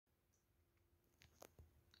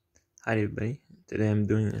Hi everybody. Today I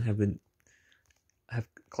have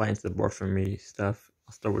clients that bought from me stuff.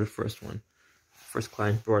 I'll start with the first one. First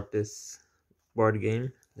client brought this board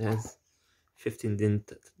game. It has 15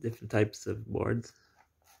 different types of boards.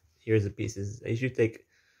 Here's the pieces. I usually take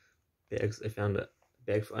bags. I found a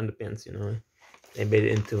bag for underpants, I made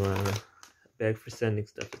it into a bag for sending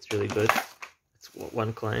stuff. It's really good. It's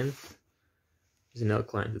one client. There's another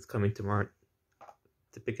client that's coming tomorrow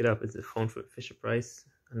to pick it up. It's a phone for Fisher Price,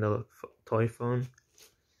 another toy phone,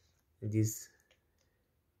 and these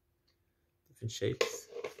different shapes.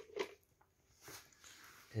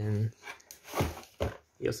 And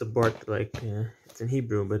he also brought it's in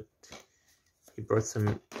Hebrew, but he brought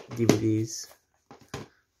some DVDs,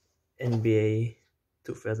 NBA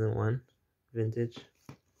 2001 vintage,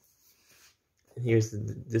 and here's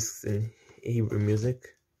the discs in Hebrew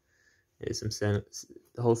music. There's some sound.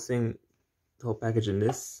 The whole package in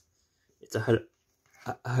this, it's 100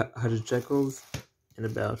 shekels and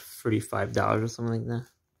about $35 or something like that.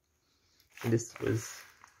 And this was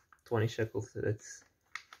 20 shekels, so that's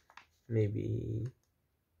maybe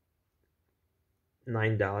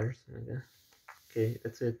 $9, something like that. Okay,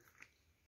 that's it.